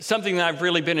Something that I've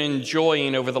really been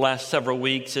enjoying over the last several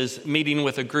weeks is meeting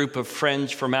with a group of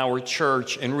friends from our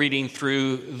church and reading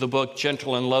through the book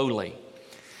Gentle and Lowly.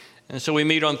 And so we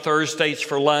meet on Thursdays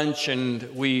for lunch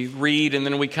and we read, and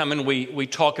then we come and we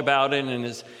talk about it. And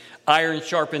as iron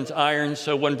sharpens iron,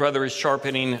 so one brother is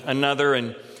sharpening another.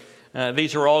 And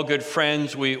these are all good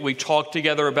friends. We talk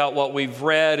together about what we've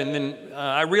read. And then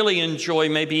I really enjoy,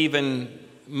 maybe even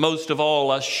most of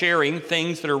all, us sharing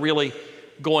things that are really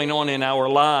going on in our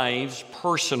lives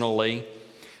personally,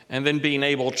 and then being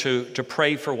able to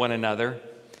pray for one another.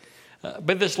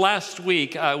 But this last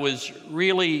week, I was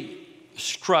really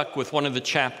struck with one of the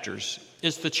chapters.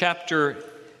 It's the chapter,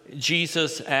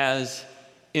 Jesus as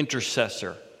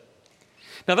Intercessor.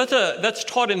 Now, that's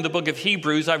taught in the book of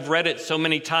Hebrews. I've read it so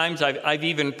many times. I've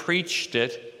even preached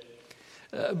it.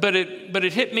 But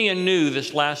it hit me anew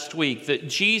this last week that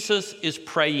Jesus is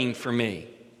praying for me.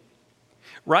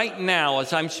 Right now,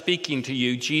 as I'm speaking to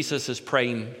you, Jesus is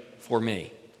praying for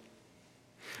me.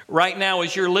 Right now,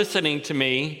 as you're listening to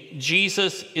me,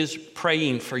 Jesus is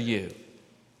praying for you.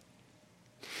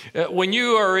 When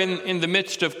you are in the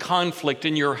midst of conflict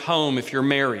in your home, if you're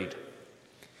married,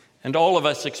 and all of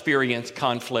us experience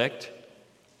conflict,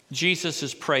 Jesus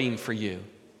is praying for you.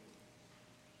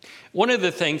 One of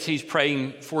the things he's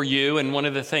praying for you, and one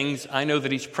of the things I know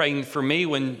that he's praying for me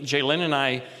when Jalen and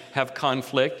I have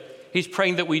conflict, he's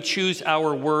praying that we choose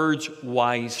our words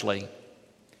wisely,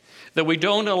 that we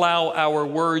don't allow our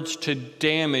words to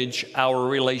damage our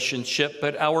relationship,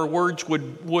 but our words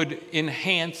would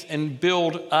enhance and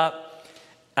build up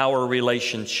our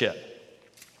relationship.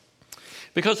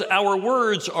 Because our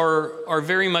words are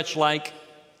very much like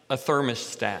a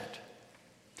thermostat.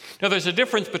 Now, there's a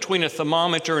difference between a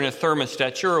thermometer and a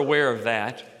thermostat. You're aware of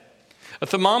that. A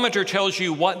thermometer tells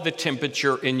you what the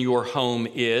temperature in your home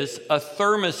is. A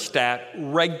thermostat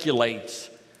regulates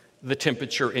the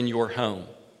temperature in your home.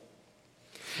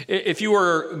 If you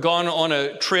were gone on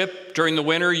a trip during the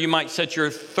winter, you might set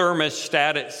your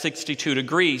thermostat at 62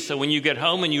 degrees. So when you get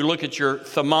home and you look at your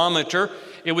thermometer,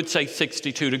 it would say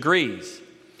 62 degrees.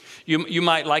 You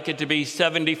might like it to be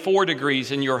 74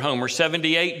 degrees in your home, or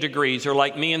 78 degrees, or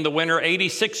like me in the winter,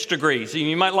 86 degrees.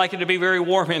 You might like it to be very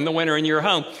warm in the winter in your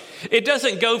home. It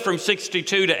doesn't go from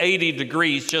 62 to 80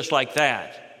 degrees just like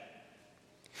that.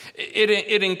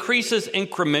 It increases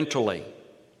incrementally.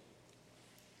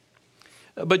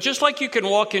 But just like you can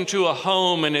walk into a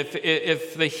home, and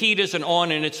if the heat isn't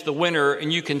on and it's the winter,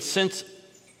 and you can sense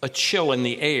a chill in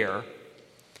the air,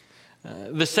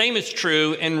 the same is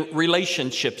true in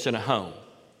relationships in a home,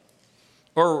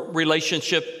 or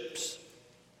relationships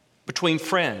between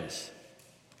friends.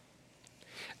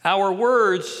 Our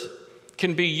words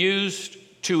can be used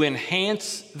to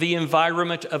enhance the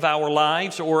environment of our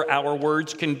lives, or our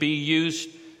words can be used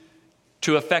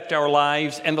to affect our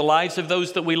lives and the lives of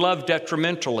those that we love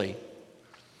detrimentally.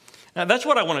 Now, that's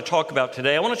what I want to talk about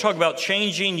today. I want to talk about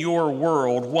changing your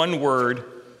world one word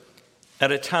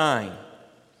at a time.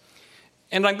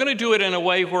 And I'm going to do it in a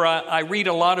way where I read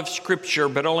a lot of scripture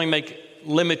but only make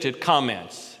limited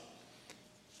comments.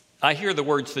 I hear the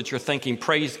words that you're thinking,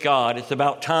 praise God, it's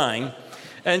about time.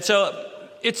 And so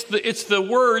it's the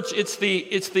words, it's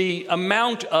the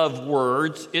amount of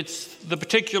words, it's the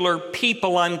particular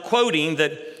people I'm quoting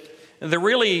that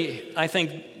really, I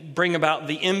think, bring about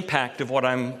the impact of what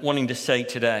I'm wanting to say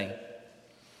today.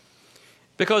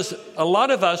 Because a lot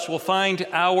of us will find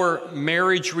our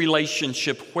marriage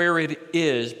relationship where it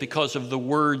is because of the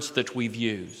words that we've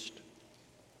used.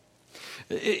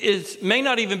 It may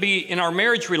not even be in our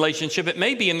marriage relationship, it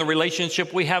may be in the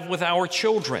relationship we have with our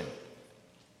children.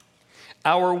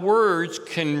 Our words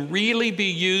can really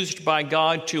be used by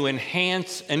God to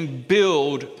enhance and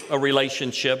build a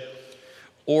relationship,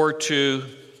 or to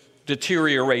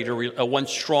deteriorate a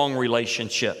once strong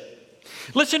relationship.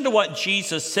 Listen to what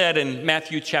Jesus said in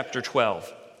Matthew chapter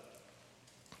 12.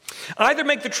 Either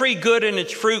make the tree good and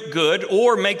its fruit good,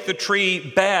 or make the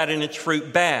tree bad and its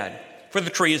fruit bad, for the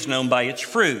tree is known by its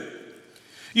fruit.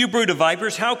 You brood of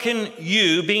vipers, how can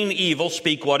you, being evil,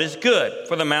 speak what is good?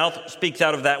 For the mouth speaks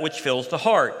out of that which fills the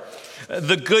heart.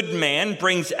 The good man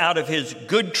brings out of his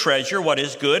good treasure what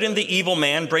is good, and the evil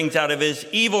man brings out of his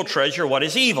evil treasure what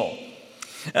is evil.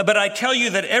 But I tell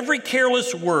you that every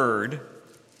careless word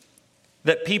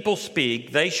that people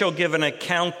speak, they shall give an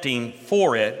accounting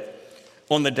for it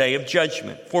on the day of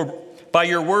judgment. For by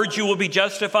your words you will be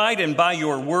justified, and by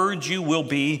your words you will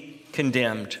be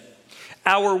condemned.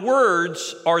 Our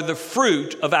words are the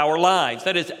fruit of our lives.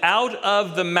 That is, out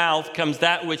of the mouth comes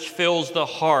that which fills the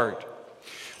heart.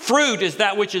 Fruit is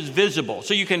that which is visible.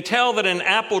 So you can tell that an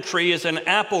apple tree is an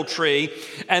apple tree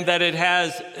and that it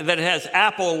has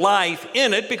apple life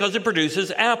in it because it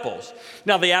produces apples.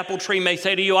 Now the apple tree may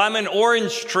say to you, I'm an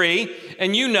orange tree,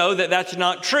 and you know that that's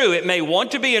not true. It may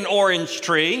want to be an orange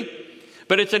tree,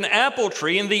 but it's an apple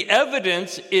tree, and the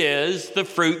evidence is the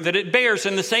fruit that it bears.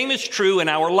 And the same is true in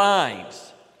our lives.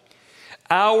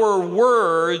 Our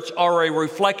words are a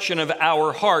reflection of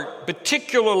our heart,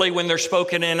 particularly when they're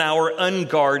spoken in our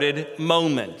unguarded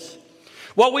moments.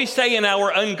 What we say in our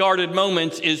unguarded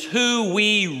moments is who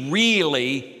we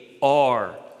really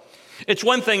are. It's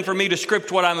one thing for me to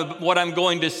script what I'm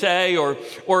going to say, or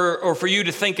for you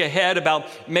to think ahead about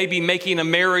maybe making a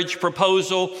marriage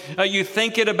proposal. You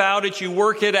think about it, you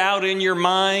work it out in your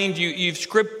mind, you've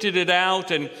scripted it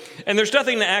out, and there's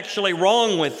nothing actually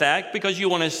wrong with that because you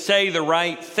want to say the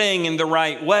right thing in the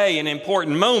right way in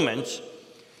important moments.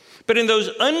 But in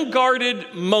those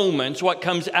unguarded moments, what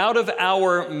comes out of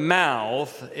our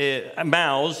mouths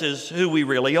is who we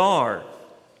really are.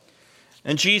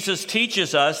 And Jesus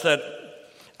teaches us that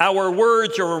our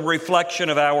words are a reflection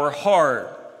of our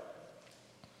heart.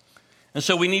 And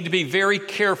so we need to be very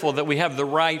careful that we have the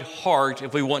right heart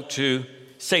if we want to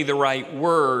say the right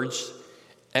words,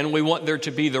 and we want there to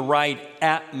be the right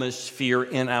atmosphere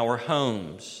in our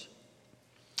homes.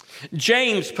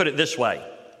 James put it this way: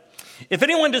 if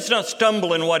anyone does not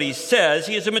stumble in what he says,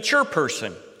 he is a mature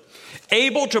person,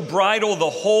 able to bridle the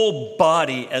whole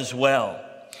body as well.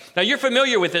 Now, you're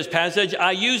familiar with this passage.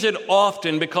 I use it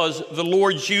often because the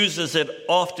Lord uses it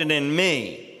often in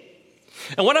me.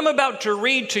 And what I'm about to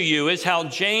read to you is how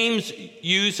James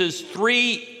uses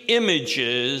three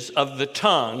images of the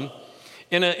tongue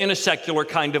in a secular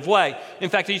kind of way. In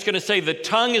fact, he's going to say the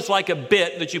tongue is like a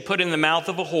bit that you put in the mouth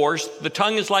of a horse. The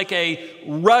tongue is like a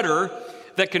rudder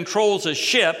that controls a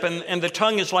ship. And the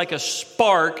tongue is like a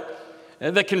spark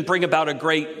that can bring about a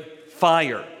great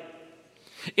fire.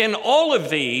 In all of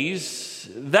these,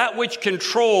 that which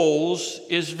controls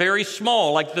is very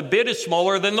small. Like the bit is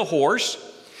smaller than the horse.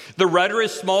 The rudder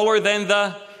is smaller than the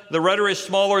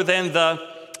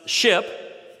ship.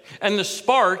 And the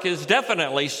spark is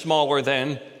definitely smaller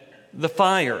than the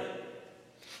fire.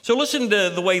 So listen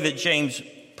to the way that James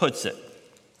puts it.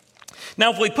 Now,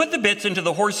 if we put the bits into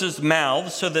the horses'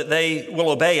 mouths so that they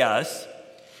will obey us,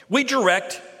 we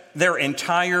direct their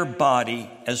entire body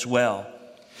as well.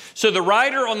 So the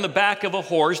rider on the back of a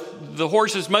horse, the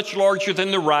horse is much larger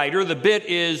than the rider. The bit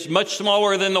is much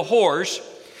smaller than the horse.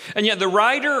 And yet the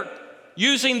rider,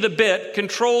 using the bit,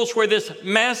 controls where this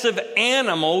massive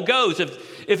animal goes.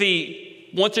 If he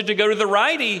wants it to go to the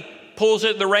right, he pulls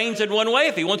the reins in one way.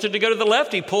 If he wants it to go to the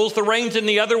left, he pulls the reins in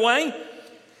the other way.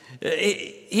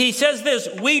 He says this: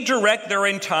 we direct their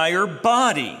entire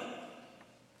body.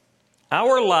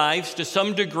 Our lives, to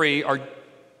some degree, are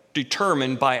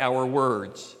determined by our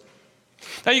words.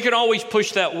 Now, you can always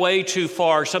push that way too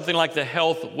far, something like the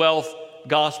health, wealth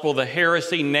gospel, the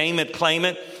heresy, name it, claim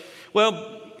it.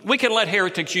 Well, we can let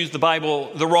heretics use the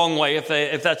Bible the wrong way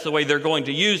if that's the way they're going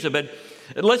to use it, but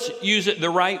let's use it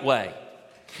the right way.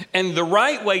 And the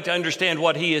right way to understand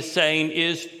what he is saying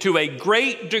is, to a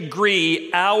great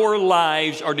degree, our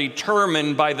lives are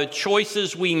determined by the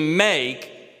choices we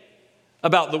make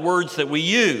about the words that we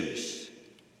use.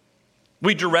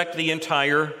 We direct the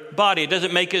entire body. It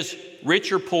doesn't make us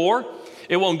rich or poor.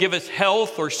 It won't give us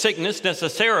health or sickness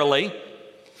necessarily,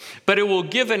 but it will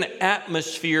give an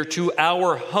atmosphere to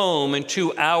our home and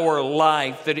to our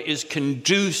life that is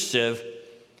conducive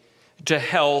to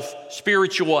health,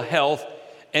 spiritual health,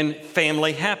 and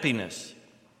family happiness.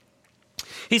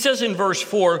 He says in verse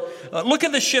 4, look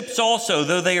at the ships also,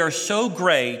 though they are so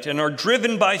great and are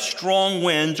driven by strong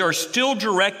winds, are still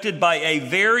directed by a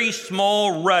very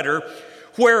small rudder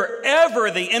wherever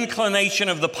the inclination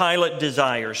of the pilot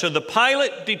desires. So the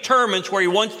pilot determines where he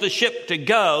wants the ship to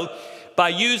go by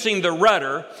using the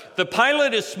rudder. The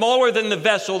pilot is smaller than the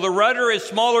vessel. The rudder is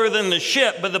smaller than the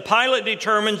ship, but the pilot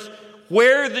determines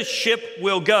where the ship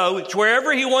will go. It's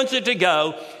wherever he wants it to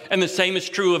go, and the same is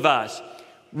true of us.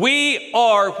 We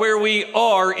are where we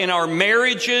are in our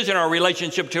marriages, in our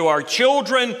relationship to our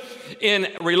children, in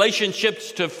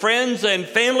relationships to friends and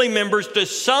family members. To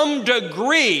some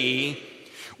degree,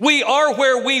 we are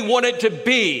where we want it to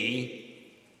be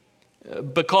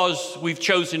because we've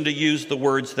chosen to use the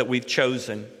words that we've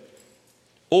chosen,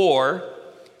 or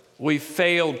we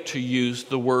failed to use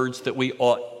the words that we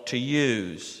ought to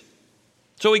use.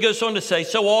 So he goes on to say,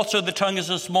 so also the tongue is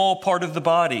a small part of the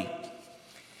body,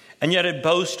 and yet it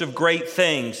boasts of great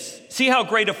things. See how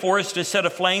great a forest is set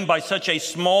aflame by such a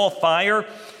small fire?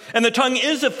 And the tongue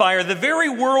is a fire, the very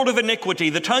world of iniquity.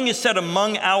 The tongue is set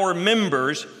among our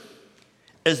members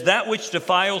as that which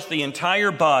defiles the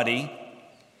entire body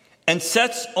and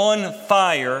sets on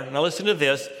fire, now listen to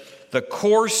this, the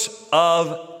course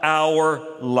of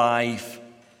our life,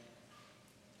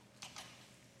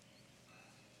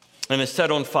 and is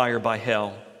set on fire by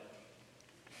hell.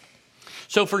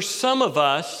 So for some of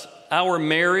us, our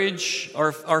marriage,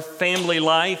 our family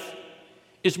life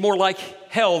is more like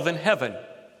hell than heaven.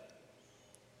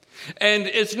 And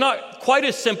it's not quite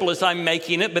as simple as I'm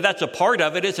making it, but that's a part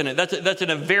of it, isn't it? That's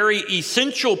a very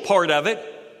essential part of it.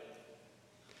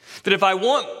 That if I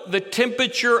want the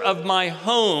temperature of my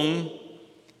home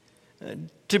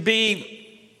to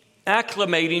be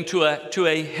acclimating to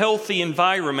a healthy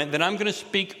environment, then I'm going to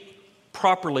speak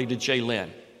properly to Jaylynn.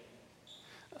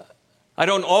 I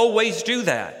don't always do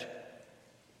that.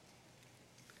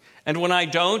 And when I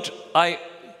don't, I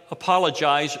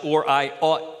apologize, or I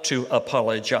ought to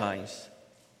apologize.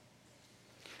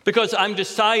 Because I'm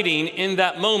deciding in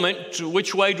that moment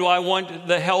which way do I want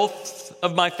the health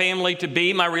of my family to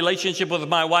be, my relationship with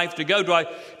my wife to go. Do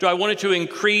I want it to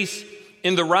increase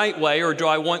in the right way, or do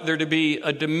I want there to be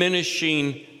a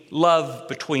diminishing love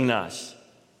between us?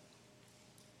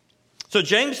 So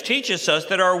James teaches us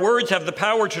that our words have the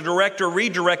power to direct or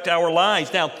redirect our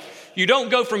lives. Now, you don't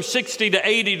go from 60 to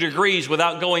 80 degrees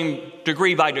without going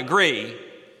degree by degree,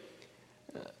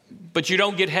 but you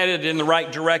don't get headed in the right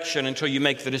direction until you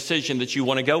make the decision that you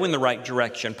want to go in the right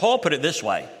direction. Paul put it this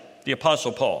way, the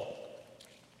Apostle Paul.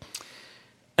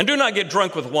 And do not get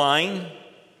drunk with wine,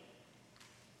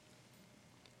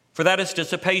 for that is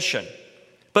dissipation,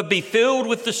 but be filled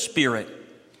with the Spirit,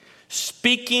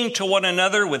 speaking to one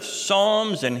another with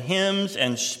psalms and hymns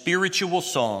and spiritual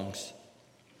songs.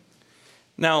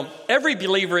 Now, every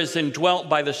believer is indwelt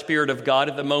by the Spirit of God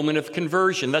at the moment of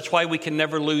conversion. That's why we can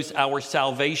never lose our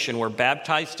salvation. We're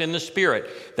baptized in the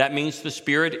Spirit. That means the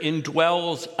Spirit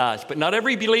indwells us. But not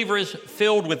every believer is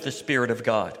filled with the Spirit of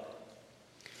God.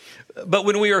 But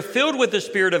when we are filled with the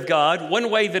Spirit of God, one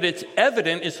way that it's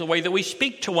evident is the way that we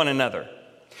speak to one another.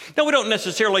 Now, we don't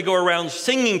necessarily go around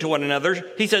singing to one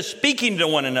another. He says speaking to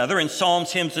one another in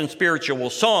psalms, hymns, and spiritual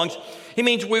songs. He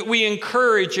means we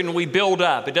encourage and we build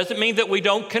up. It doesn't mean that we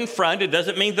don't confront. It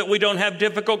doesn't mean that we don't have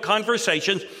difficult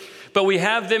conversations, but we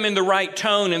have them in the right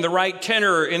tone, in the right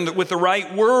tenor, with the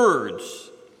right words.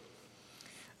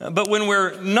 But when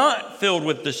we're not filled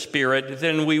with the Spirit,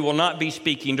 then we will not be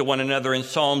speaking to one another in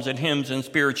psalms and hymns and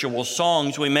spiritual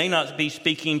songs. We may not be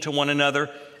speaking to one another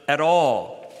at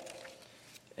all.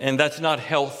 And that's not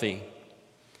healthy.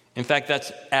 In fact,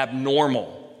 that's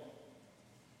abnormal.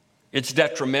 It's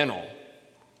detrimental.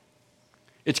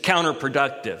 It's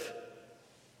counterproductive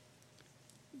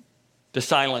to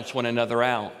silence one another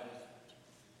out.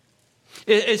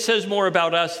 It says more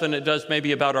about us than it does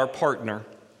maybe about our partner.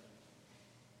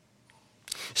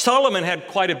 Solomon had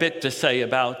quite a bit to say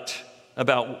about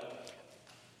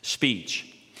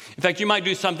speech. In fact, you might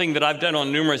do something that I've done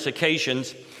on numerous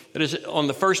occasions. That is, on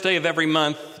the first day of every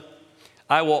month,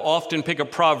 I will often pick a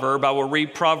proverb. I will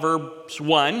read Proverbs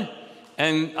 1,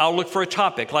 and I'll look for a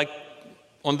topic, like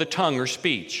on the tongue or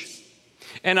speech.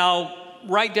 And I'll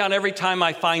write down every time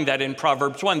I find that in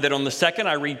Proverbs 1. Then on the second,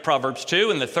 I read Proverbs 2,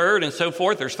 and the third, and so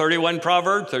forth. There's 31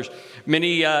 Proverbs. There's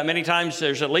many times,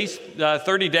 there's at least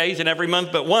 30 days in every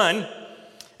month but one.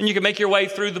 And you can make your way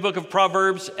through the book of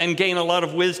Proverbs and gain a lot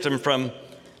of wisdom from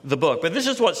the book. But this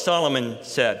is what Solomon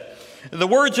said. The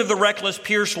words of the reckless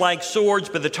pierce like swords,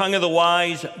 but the tongue of the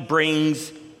wise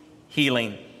brings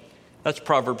healing. That's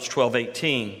Proverbs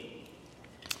 12:18.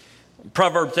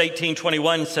 Proverbs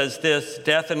 18:21 says this,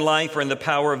 death and life are in the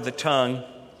power of the tongue,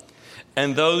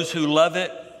 and those who love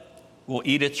it will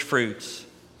eat its fruits.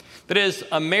 That is,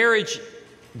 a marriage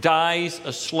dies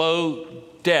a slow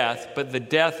death, but the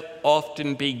death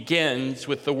often begins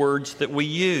with the words that we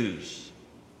use.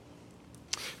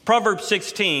 Proverbs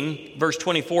 16, verse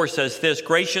 24 says this,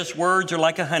 gracious words are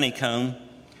like a honeycomb,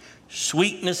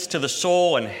 sweetness to the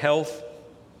soul and health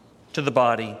to the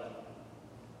body.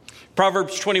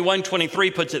 Proverbs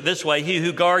 21:23 puts it this way, he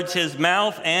who guards his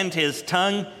mouth and his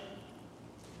tongue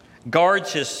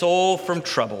guards his soul from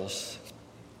troubles.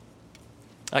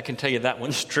 I can tell you that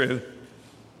one's true.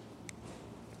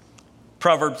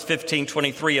 Proverbs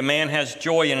 15:23, a man has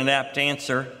joy in an apt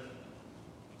answer,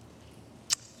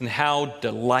 and how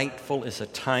delightful is a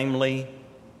timely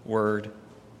word.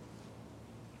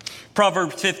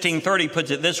 Proverbs 15:30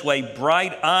 puts it this way,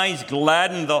 bright eyes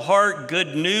gladden the heart,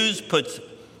 good news puts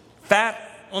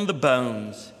fat on the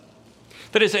bones.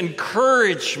 That is,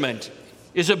 encouragement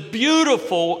is a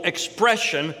beautiful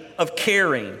expression of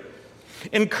caring.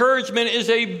 Encouragement is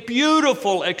a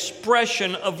beautiful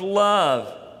expression of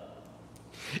love.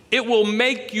 It will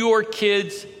make your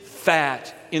kids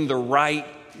fat in the right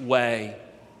way.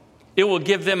 It will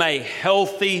give them a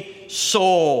healthy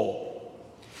soul.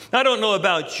 Now, I don't know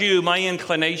about you. My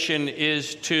inclination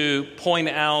is to point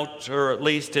out, or at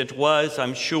least it was,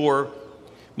 I'm sure,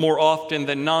 more often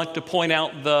than not, to point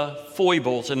out the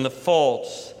foibles and the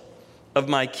faults of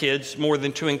my kids more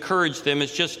than to encourage them.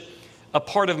 It's just a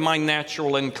part of my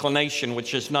natural inclination,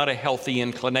 which is not a healthy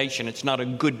inclination. It's not a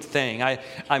good thing.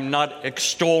 I'm not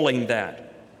extolling that.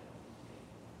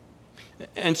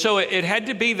 And so it had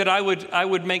to be that I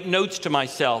would make notes to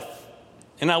myself,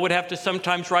 and I would have to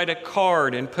sometimes write a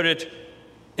card and put it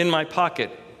in my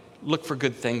pocket. Look for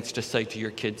good things to say to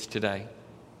your kids today.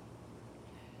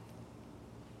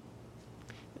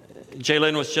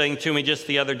 Jalen was saying to me just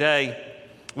the other day,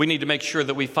 we need to make sure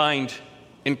that we find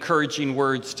encouraging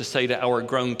words to say to our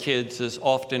grown kids as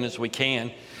often as we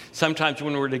can. Sometimes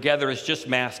when we're together, it's just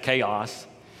mass chaos.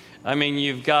 I mean,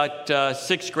 you've got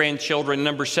 6 grandchildren.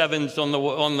 Number 7's on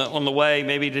the way,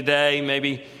 maybe today,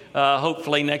 maybe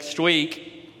hopefully next week.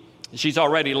 She's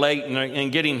already late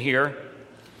in getting here.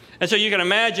 And so you can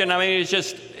imagine, I mean,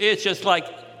 it's just like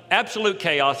absolute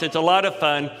chaos. It's a lot of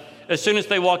fun. As soon as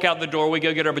they walk out the door, we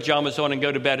go get our pajamas on and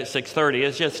go to bed at 6:30.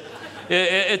 It's just,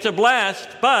 it's a blast.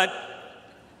 But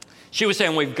she was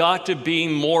saying we've got to be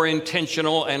more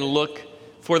intentional and look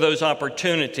for those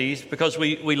opportunities because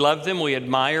we love them, we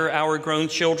admire our grown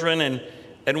children,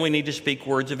 and we need to speak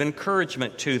words of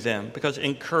encouragement to them because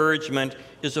encouragement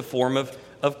is a form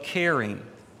of caring.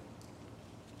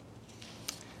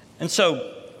 And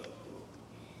so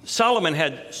Solomon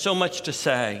had so much to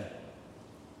say.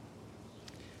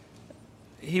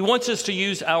 He wants us to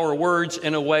use our words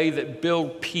in a way that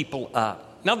build people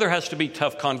up. Now, there has to be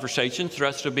tough conversations. There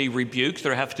has to be rebukes.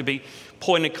 There have to be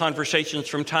pointed conversations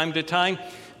from time to time.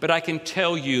 But I can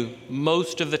tell you,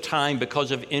 most of the time, because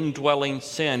of indwelling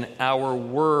sin, our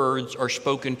words are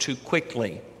spoken too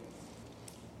quickly.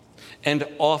 And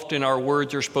often our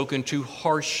words are spoken too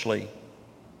harshly.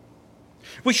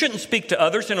 We shouldn't speak to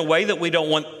others in a way that we don't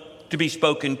want to be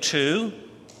spoken to,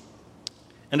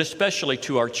 and especially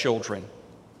to our children.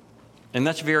 And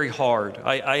that's very hard.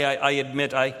 I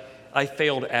admit I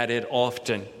failed at it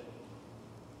often.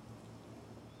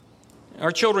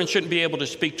 Our children shouldn't be able to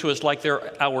speak to us like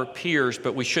they're our peers,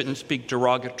 but we shouldn't speak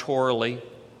derogatorily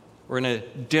or in a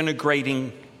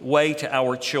denigrating way to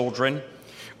our children.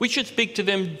 We should speak to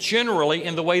them generally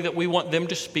in the way that we want them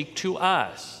to speak to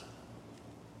us.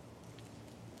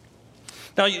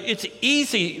 Now, it's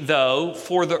easy, though,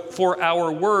 for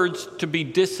our words to be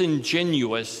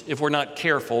disingenuous if we're not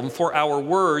careful, and for our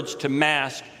words to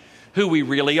mask who we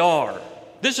really are.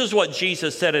 This is what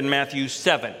Jesus said in Matthew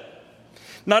 7.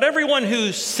 Not everyone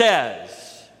who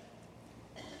says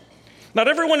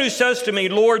to me,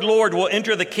 Lord, Lord, will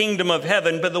enter the kingdom of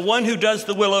heaven, but the one who does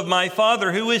the will of my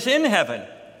Father who is in heaven.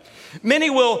 Many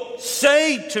will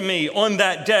say to me on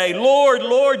that day, Lord,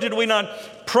 Lord, did we not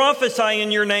prophesy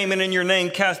in your name, and in your name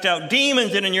cast out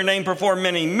demons, and in your name perform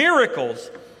many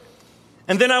miracles?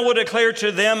 And then I will declare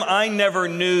to them, I never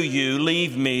knew you.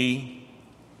 Leave me,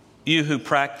 you who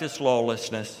practice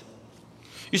lawlessness.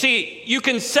 You see, you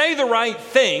can say the right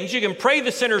things. You can pray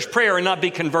the sinner's prayer and not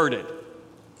be converted.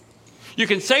 You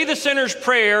can say the sinner's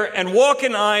prayer and walk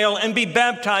an aisle and be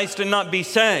baptized and not be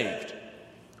saved.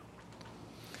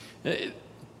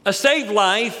 A saved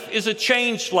life is a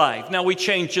changed life. Now, we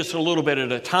change just a little bit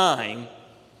at a time.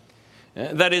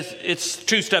 That is, it's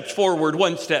 2 steps forward,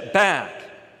 1 step back.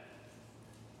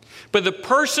 But the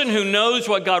person who knows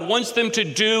what God wants them to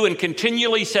do and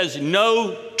continually says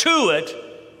no to it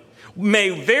may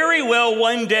very well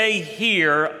one day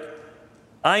hear,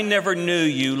 I never knew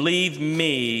you. Leave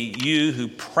me, you who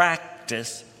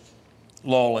practice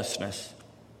lawlessness.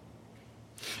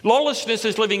 Lawlessness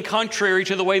is living contrary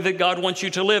to the way that God wants you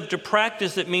to live. To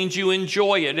practice it means you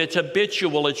enjoy it. It's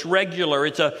habitual. It's regular.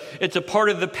 It's a part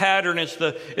of the pattern. It's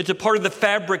a part of the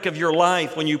fabric of your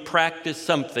life when you practice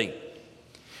something.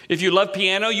 If you love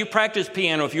piano, you practice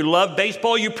piano. If you love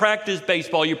baseball, you practice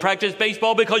baseball. You practice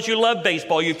baseball because you love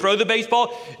baseball. You throw the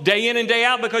baseball day in and day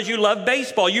out because you love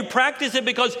baseball. You practice it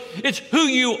because it's who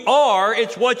you are.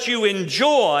 It's what you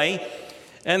enjoy.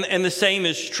 And the same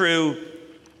is true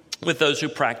with those who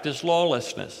practice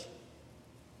lawlessness.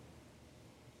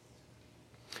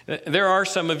 There are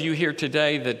some of you here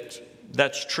today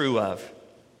that's true of.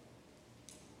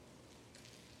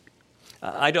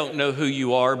 I don't know who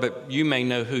you are, but you may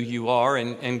know who you are,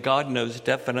 and God knows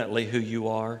definitely who you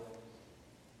are.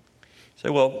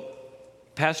 So, well,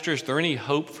 Pastor, is there any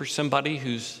hope for somebody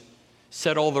who's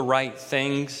said all the right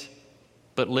things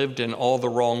but lived in all the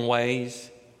wrong ways?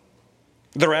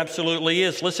 There absolutely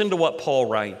is. Listen to what Paul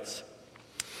writes.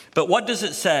 But what does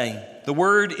it say? The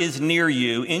word is near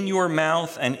you, in your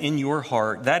mouth and in your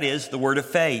heart. That is the word of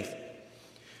faith,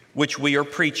 which we are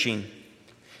preaching.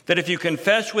 That if you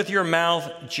confess with your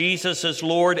mouth Jesus is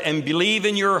Lord and believe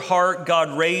in your heart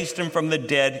God raised him from the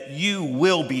dead, you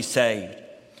will be saved.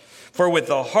 For with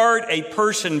the heart a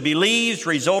person believes,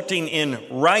 resulting in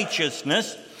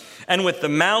righteousness, and with the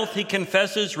mouth he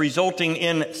confesses, resulting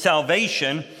in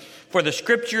salvation. For the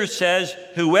scripture says,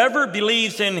 whoever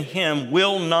believes in him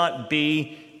will not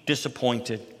be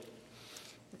disappointed.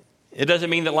 It doesn't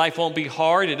mean that life won't be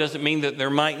hard. It doesn't mean that there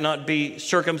might not be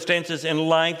circumstances in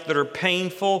life that are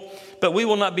painful, but we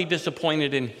will not be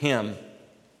disappointed in him.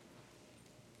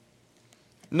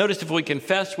 Notice if we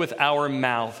confess with our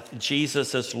mouth,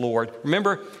 Jesus is Lord.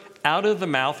 Remember, out of the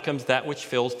mouth comes that which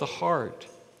fills the heart.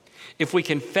 If we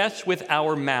confess with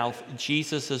our mouth,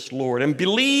 Jesus is Lord, and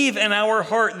believe in our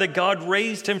heart that God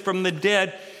raised him from the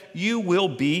dead, you will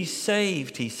be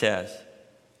saved, he says.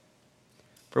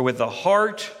 For with the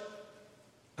heart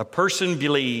a person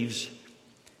believes,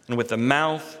 and with the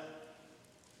mouth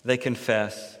they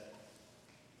confess.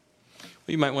 Well,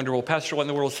 you might wonder, well, Pastor, what in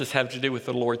the world does this have to do with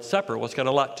the Lord's Supper? Well, it's got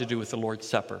a lot to do with the Lord's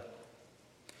Supper.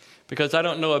 Because I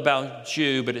don't know about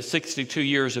you, but at 62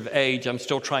 years of age, I'm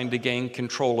still trying to gain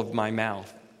control of my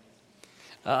mouth.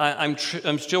 I'm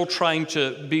still trying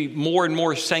to be more and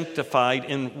more sanctified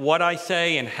in what I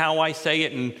say and how I say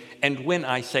it and when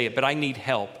I say it, but I need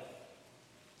help.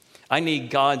 I need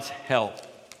God's help.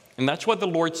 And that's what the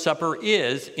Lord's Supper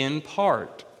is in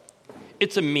part.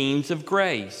 It's a means of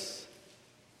grace.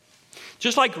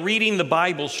 Just like reading the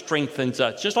Bible strengthens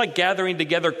us, just like gathering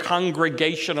together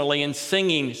congregationally and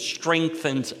singing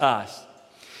strengthens us.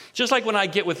 Just like when I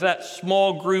get with that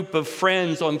small group of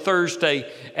friends on Thursday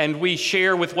and we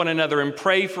share with one another and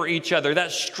pray for each other, that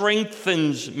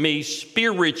strengthens me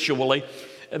spiritually.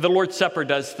 The Lord's Supper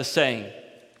does the same.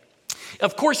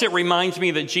 Of course, it reminds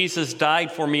me that Jesus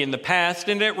died for me in the past,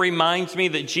 and it reminds me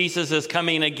that Jesus is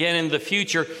coming again in the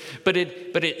future, but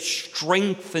it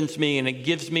strengthens me and it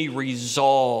gives me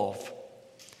resolve.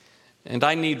 And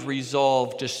I need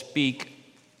resolve to speak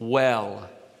well,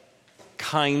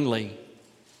 kindly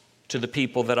to the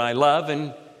people that I love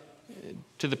and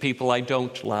to the people I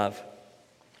don't love.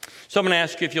 So I'm going to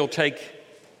ask you if you'll take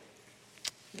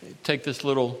this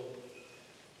little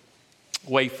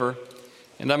wafer.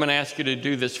 And I'm going to ask you to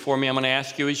do this for me. I'm going to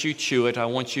ask you as you chew it, I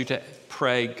want you to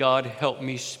pray, God, help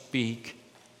me speak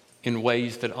in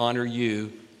ways that honor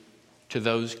you to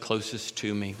those closest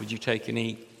to me. Would you take and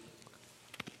eat?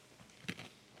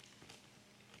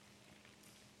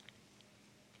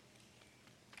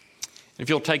 If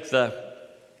you'll take the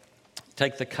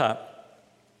cup.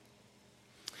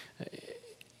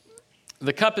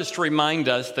 The cup is to remind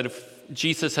us that if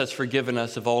Jesus has forgiven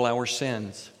us of all our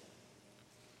sins.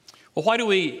 Well, why do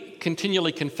we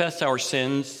continually confess our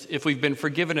sins if we've been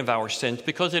forgiven of our sins?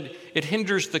 Because it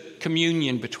hinders the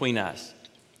communion between us.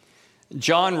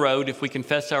 John wrote, if we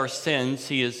confess our sins,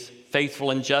 he is faithful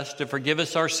and just to forgive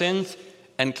us our sins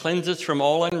and cleanse us from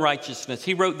all unrighteousness.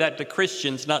 He wrote that to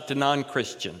Christians, not to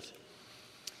non-Christians.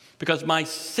 Because my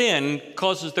sin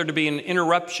causes there to be an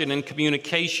interruption in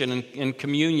communication and in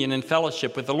communion and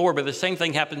fellowship with the Lord. But the same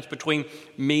thing happens between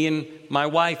me and my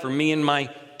wife, or me and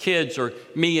my kids, or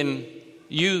me and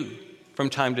you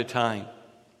from time to time.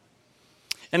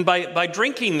 And by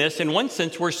drinking this, in one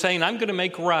sense, we're saying, I'm going to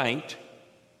make right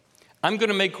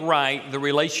the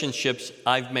relationships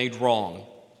I've made wrong.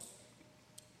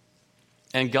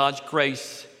 And God's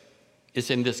grace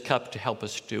is in this cup to help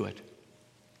us do it.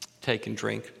 Take and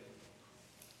drink.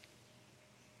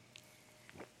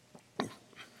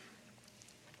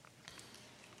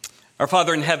 Our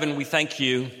Father in heaven, we thank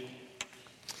you.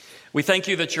 We thank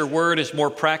you that your word is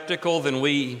more practical than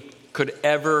we could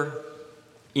ever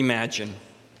imagine.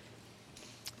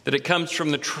 That it comes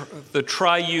from the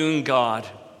triune God,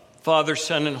 Father,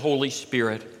 Son, and Holy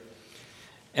Spirit.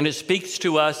 And it speaks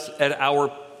to us at our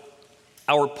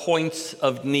points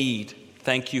of need.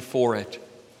 Thank you for it.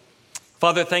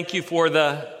 Father, thank you for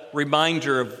the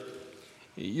reminder of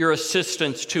your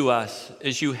assistance to us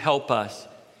as you help us,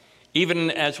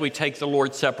 even as we take the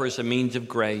Lord's Supper as a means of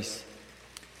grace.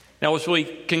 Now, as we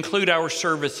conclude our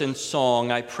service in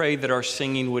song, I pray that our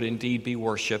singing would indeed be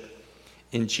worship.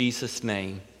 In Jesus'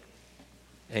 name,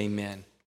 amen.